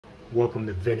Welcome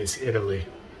to Venice, Italy.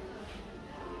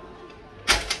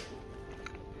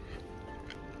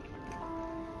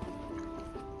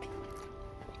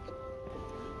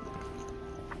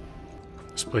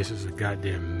 This place is a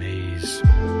goddamn maze.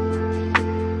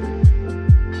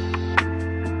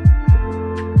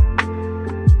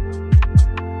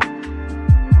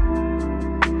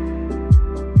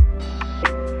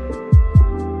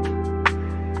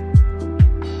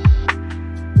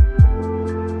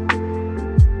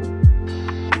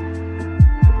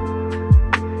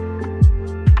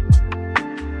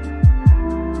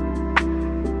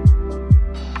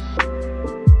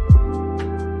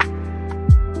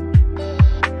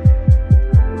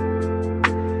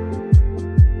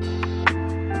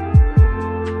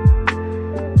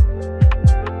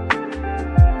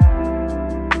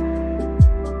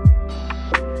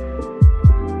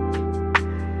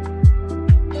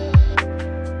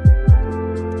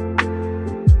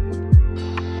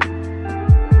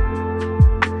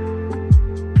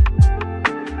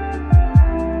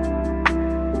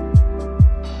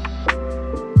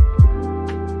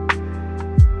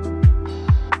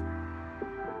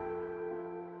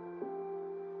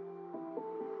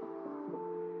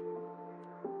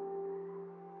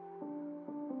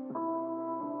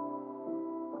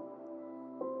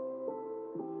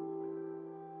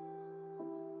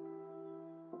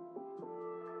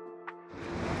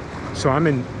 So I'm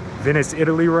in Venice,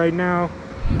 Italy right now.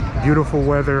 Beautiful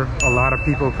weather, a lot of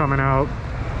people coming out.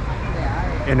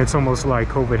 And it's almost like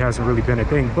COVID hasn't really been a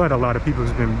thing, but a lot of people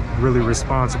have been really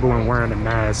responsible and wearing a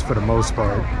mask for the most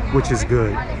part, which is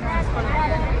good.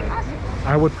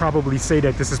 I would probably say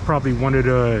that this is probably one of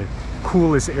the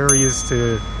coolest areas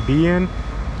to be in.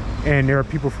 And there are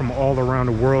people from all around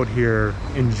the world here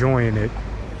enjoying it.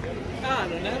 Ah,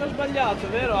 non era sbagliato,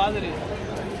 vero Adri?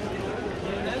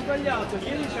 Non è sbagliato,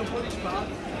 chiedi c'è un po' di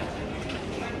spazio.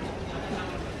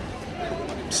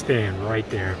 Staying right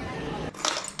there.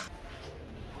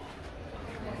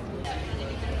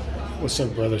 What's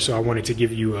up, brother? So I wanted to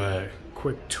give you a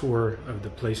quick tour of the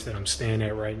place that I'm staying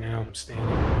at right now.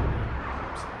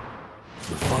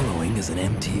 The following is an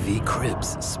MTV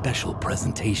Cribs special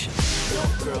presentation.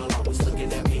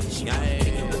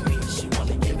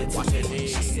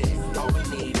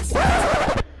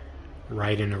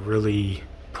 Right in a really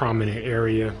prominent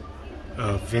area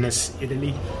of Venice,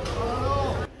 Italy.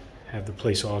 Have the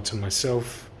place all to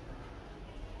myself.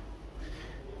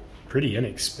 Pretty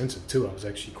inexpensive too. I was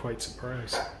actually quite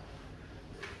surprised.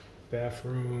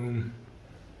 Bathroom,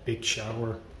 big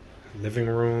shower, living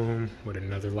room with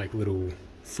another like little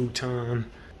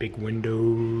futon, big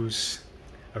windows,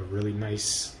 a really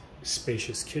nice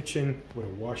spacious kitchen with a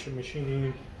washing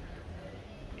machine.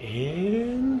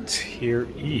 And here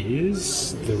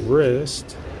is the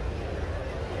rest.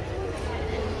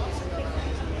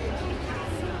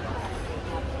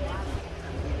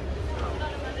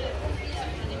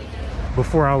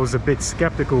 Before I was a bit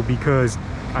skeptical because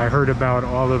I heard about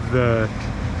all of the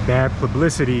bad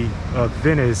publicity of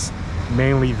Venice,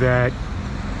 mainly that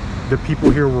the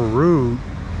people here were rude.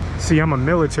 See, I'm a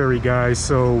military guy,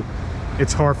 so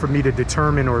it's hard for me to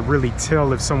determine or really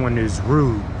tell if someone is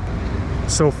rude.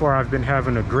 So far, I've been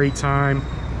having a great time.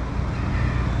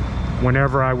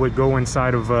 Whenever I would go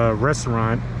inside of a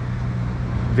restaurant,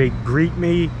 they greet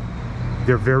me.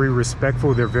 They're very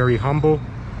respectful, they're very humble,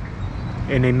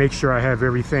 and they make sure I have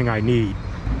everything I need.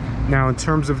 Now, in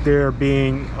terms of there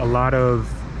being a lot of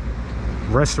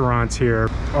restaurants here,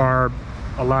 are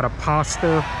a lot of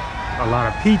pasta, a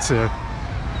lot of pizza.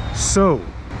 So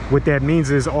what that means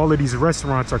is all of these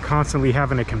restaurants are constantly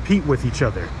having to compete with each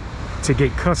other to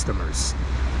get customers.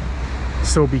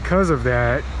 So because of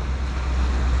that,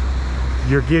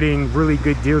 you're getting really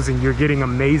good deals and you're getting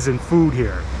amazing food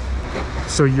here.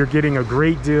 So you're getting a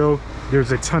great deal.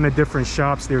 There's a ton of different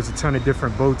shops. There's a ton of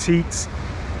different boutiques.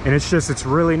 And it's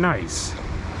really nice.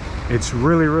 It's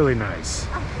really, really nice.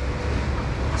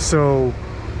 So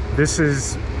this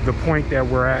is the point that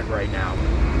we're at right now.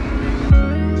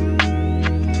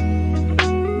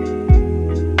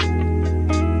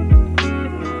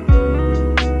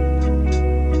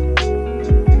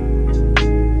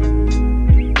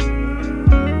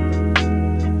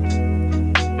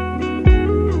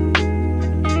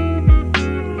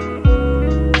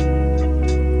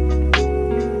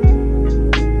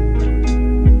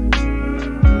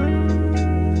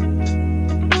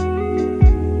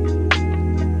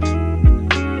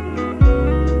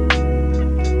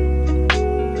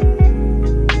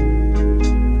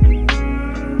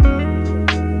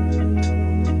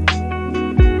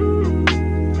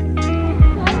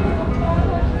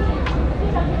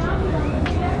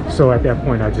 So at that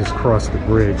point, I just crossed the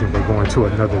bridge and we're going to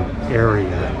another area.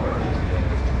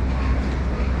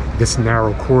 This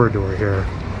narrow corridor here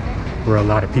where a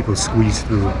lot of people squeeze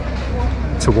through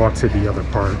to walk to the other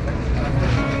park.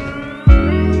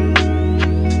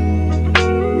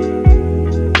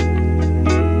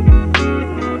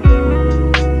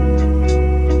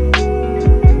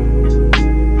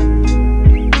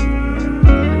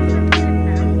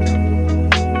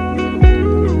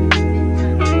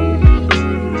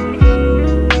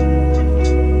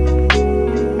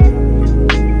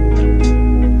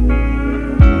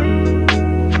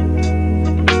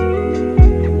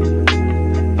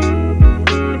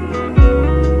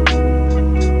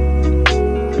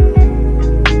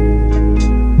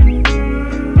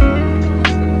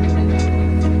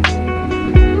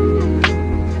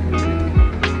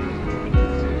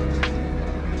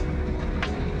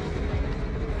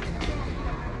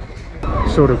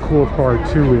 So the cool part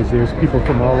too is there's people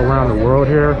from all around the world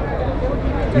here.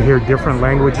 You hear different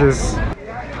languages.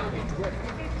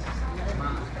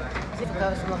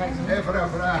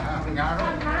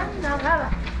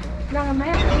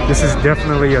 This is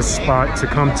definitely a spot to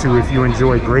come to if you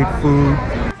enjoy great food.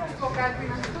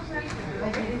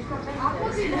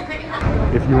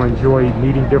 If you enjoy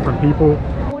meeting different people.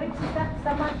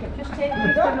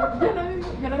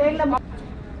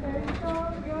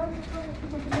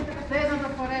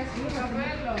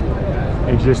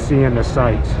 And just seeing the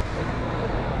sights.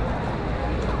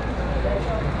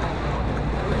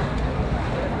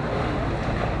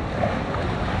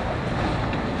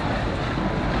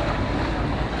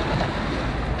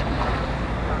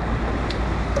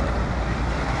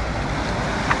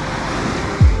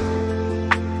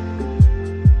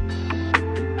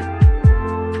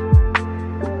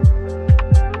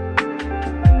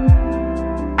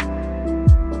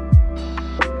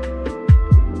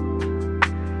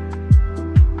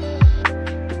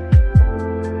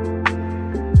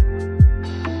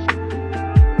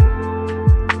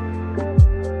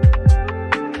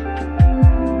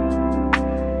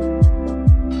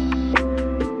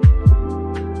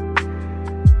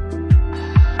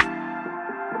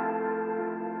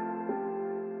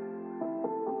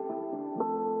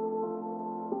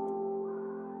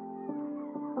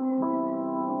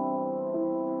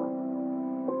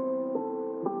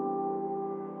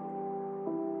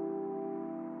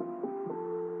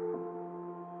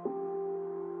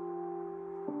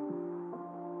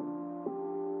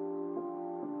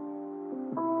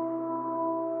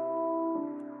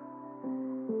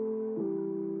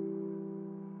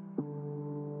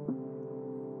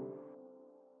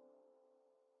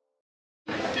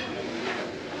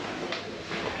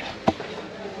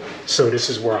 So this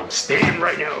is where I'm standing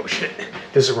right now. Oh shit.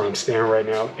 This is where I'm standing right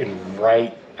now. And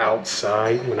right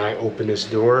outside, when I open this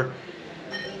door,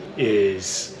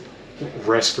 is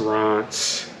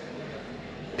restaurants.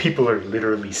 People are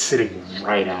literally sitting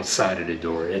right outside of the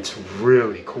door. It's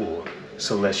really cool.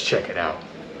 So let's check it out.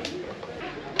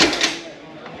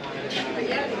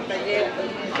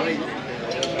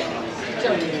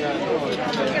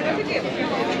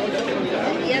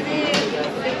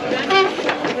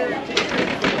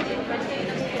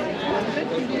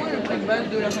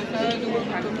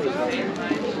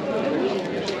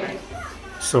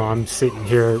 So I'm sitting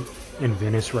here in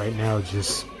Venice right now,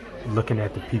 just looking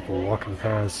at the people walking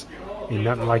past. Ain't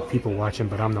nothing like people watching,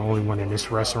 but I'm the only one in this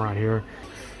restaurant here,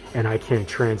 and I can't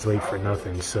translate for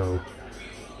nothing. So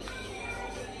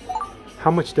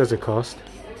how much does it cost?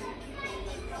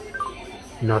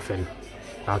 Nothing.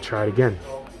 I'll try it again.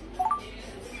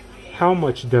 How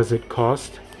much does it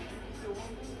cost?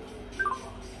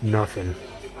 Nothing.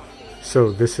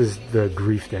 So this is the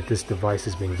grief that this device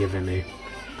has been giving me.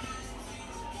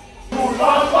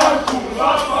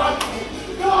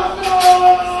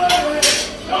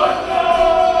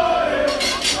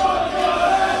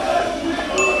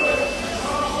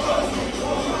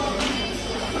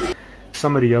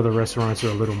 Some of the other restaurants are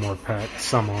a little more packed,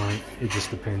 some aren't. It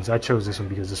just depends. I chose this one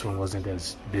because this one wasn't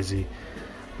as busy.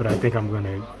 But I think I'm going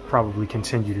to probably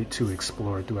continue to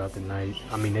explore it throughout the night.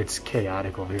 I mean, it's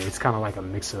chaotic over here. It's kind of like a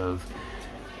mix of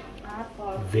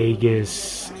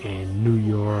Vegas and New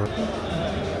York.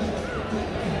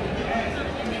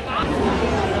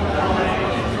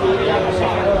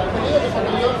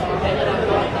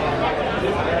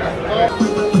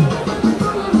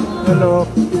 Hello.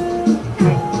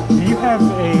 Do you have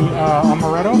a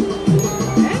amaretto?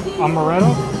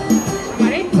 Amaretto?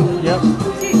 Amaretto? Yep.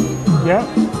 Yep.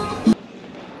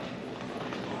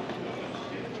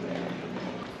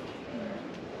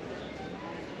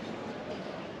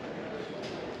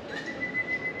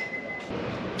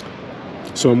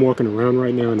 So I'm walking around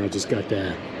right now and I just got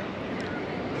that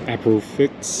Apple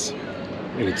Fix,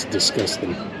 and it's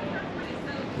disgusting.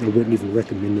 I wouldn't even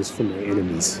recommend this for my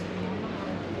enemies.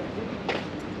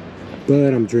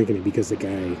 But I'm drinking it because the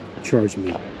guy charged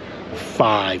me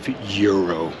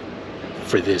 €5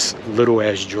 for this little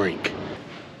ass drink.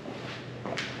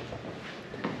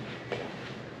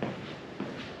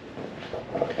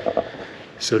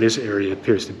 So this area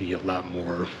appears to be a lot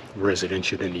more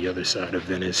residential than the other side of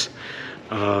Venice.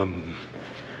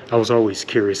 I was always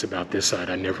curious about this side.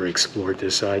 I never explored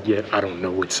this side yet. I don't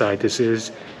know which side this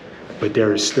is, but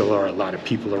there still are a lot of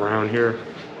people around here.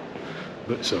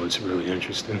 So it's really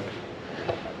interesting.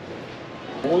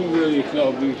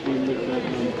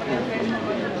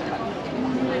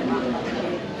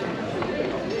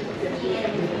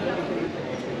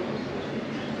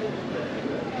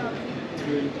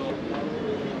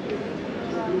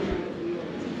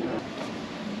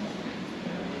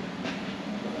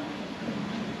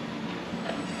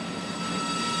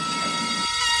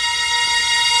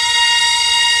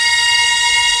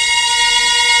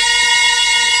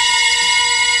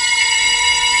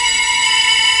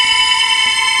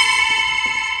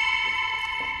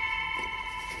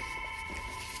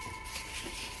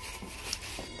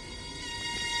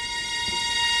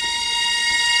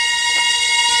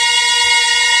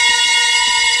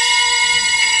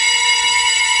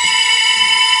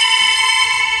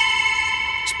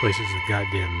 Place is a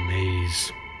goddamn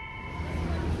maze.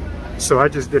 So I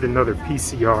just did another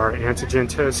PCR antigen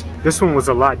test. This one was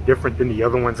a lot different than the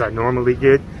other ones I normally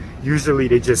get. Usually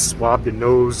they just swab the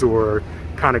nose or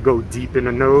kind of go deep in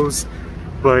the nose.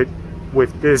 But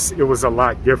with this, it was a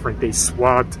lot different. They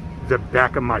swabbed the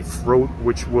back of my throat,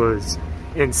 which was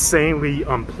insanely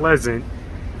unpleasant.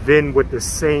 Then with the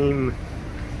same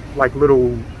like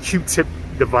little Q-tip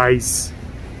device,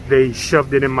 they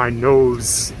shoved it in my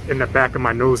nose, in the back of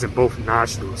my nose, in both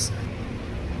nostrils.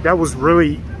 That was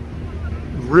really,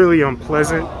 really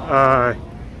unpleasant.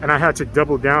 And I had to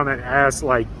double down and ask,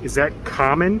 like, is that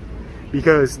common?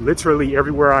 Because literally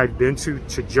everywhere I've been to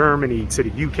Germany, to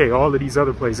the UK, all of these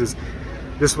other places,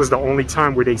 this was the only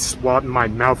time where they swabbed my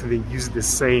mouth and then used the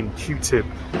same Q-tip.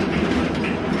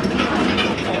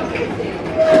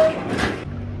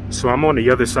 So I'm on the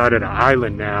other side of the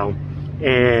island now,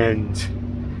 and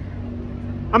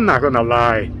I'm not gonna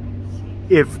lie,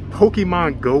 if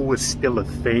Pokemon Go was still a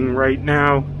thing right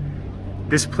now,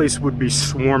 this place would be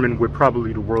swarming with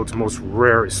probably the world's most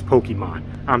rarest Pokemon.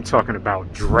 I'm talking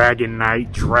about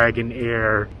Dragonite,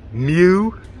 Dragonair,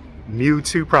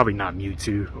 Mewtwo, probably not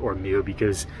Mewtwo or Mew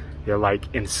because they're like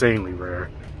insanely rare.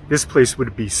 This place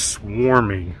would be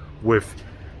swarming with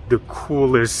the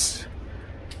coolest,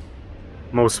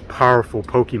 most powerful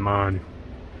Pokemon.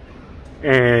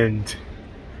 And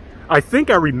I think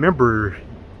I remember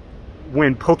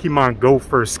when Pokemon Go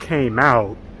first came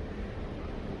out,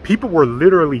 people were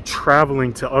literally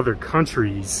traveling to other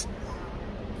countries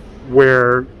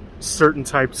where certain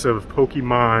types of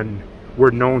Pokemon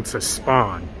were known to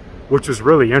spawn, which was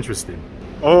really interesting.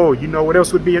 Oh, you know what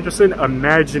else would be interesting?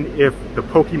 Imagine if the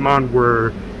Pokemon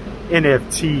were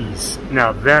NFTs.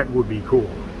 Now that would be cool.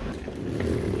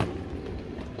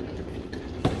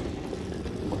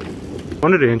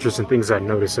 One of the interesting things I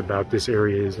noticed about this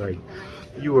area is like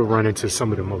you will run into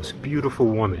some of the most beautiful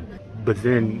women, but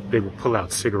then they will pull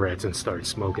out cigarettes and start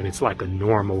smoking. It's like a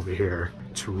norm over here.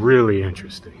 It's really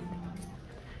interesting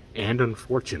and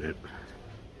unfortunate.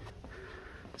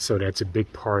 So that's a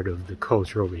big part of the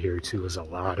culture over here too, is a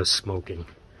lot of smoking.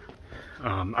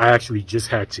 I actually just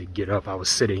had to get up. I was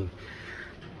sitting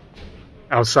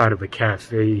outside of a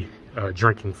cafe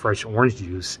drinking fresh orange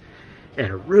juice, and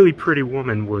a really pretty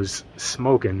woman was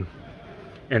smoking,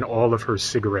 and all of her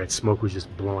cigarette smoke was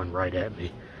just blowing right at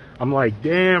me. I'm like,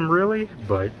 damn, really?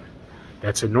 But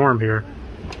that's a norm here.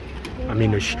 I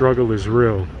mean, the struggle is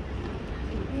real.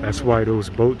 That's why those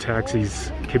boat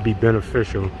taxis could be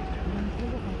beneficial.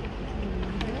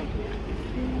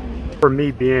 For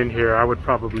me being here, I would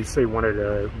probably say one of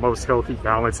the most healthy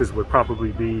balances would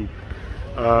probably be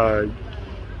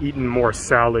eating more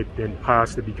salad than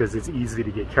pasta, because it's easy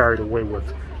to get carried away with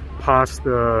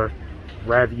pasta,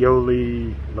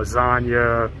 ravioli,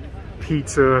 lasagna,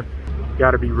 pizza.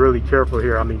 Got to be really careful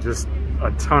here. I mean, just a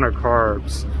ton of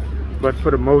carbs. But for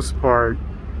the most part,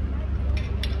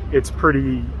 it's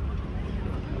pretty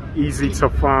easy to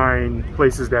find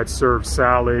places that serve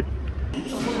salad.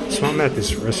 So I'm at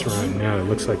this restaurant now. It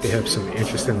looks like they have some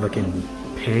interesting looking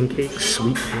pancakes,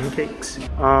 sweet pancakes.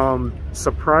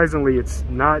 Surprisingly, it's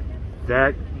not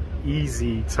that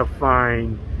easy to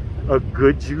find a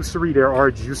good juicery. There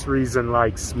are juiceries and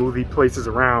like smoothie places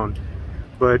around,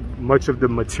 but much of the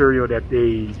material that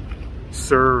they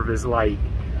serve is like,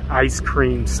 ice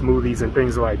cream smoothies and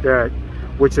things like that,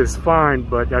 which is fine,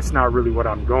 but that's not really what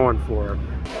I'm going for.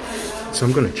 So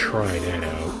I'm gonna try that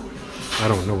out. I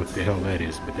don't know what the hell that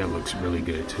is, but that looks really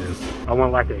good too. I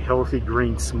want like a healthy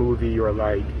green smoothie, or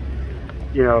like,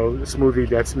 you know, a smoothie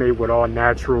that's made with all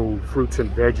natural fruits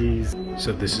and veggies.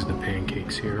 So this is the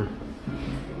pancakes here.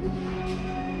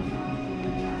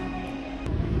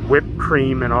 Whipped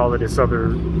cream and all of this other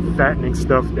fattening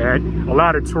stuff that a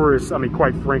lot of tourists, I mean,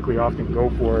 quite frankly, often go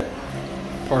for.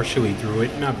 Partially through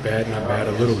it, not bad, not bad.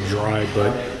 A little dry,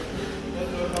 but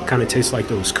kind of tastes like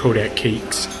those Kodak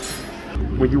cakes.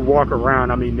 When you walk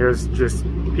around, I mean, there's just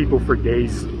people for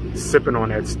days sipping on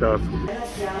that stuff.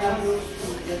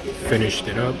 Finished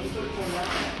it up.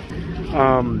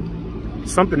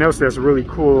 Something else that's really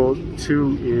cool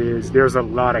too is there's a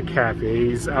lot of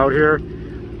cafes out here,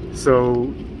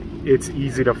 so it's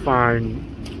easy to find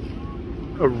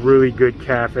a really good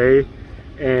cafe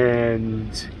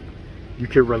and you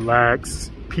can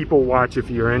relax, people watch if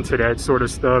you're into that sort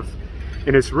of stuff.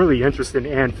 And it's really interesting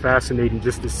and fascinating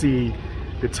just to see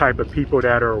the type of people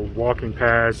that are walking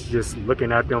past, just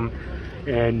looking at them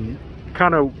and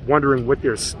kind of wondering what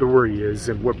their story is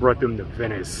and what brought them to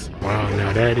Venice. Wow,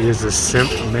 now that is a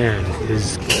simp man.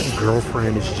 His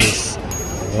girlfriend is just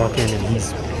walking and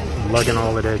he's lugging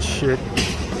all of that shit.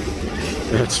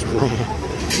 That's wrong.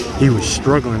 He was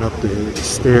struggling up the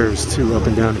stairs too, up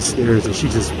and down the stairs, and she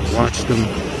just watched him,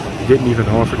 didn't even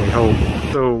offer to help.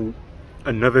 So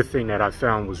another thing that I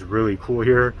found was really cool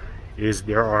here is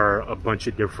there are a bunch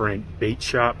of different bait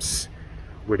shops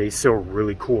where they sell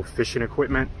really cool fishing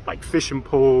equipment, like fishing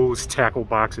poles, tackle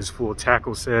boxes, full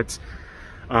tackle sets.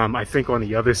 I think on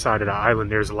the other side of the island,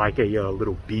 there's like a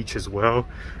little beach as well.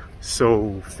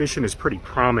 So fishing is pretty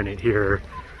prominent here.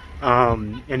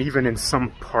 And even in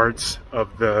some parts of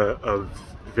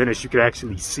Venice, you could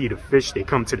actually see the fish. They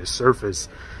come to the surface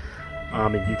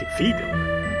and you can feed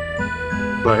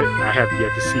them. But I have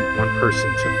yet to see one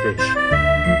person to fish.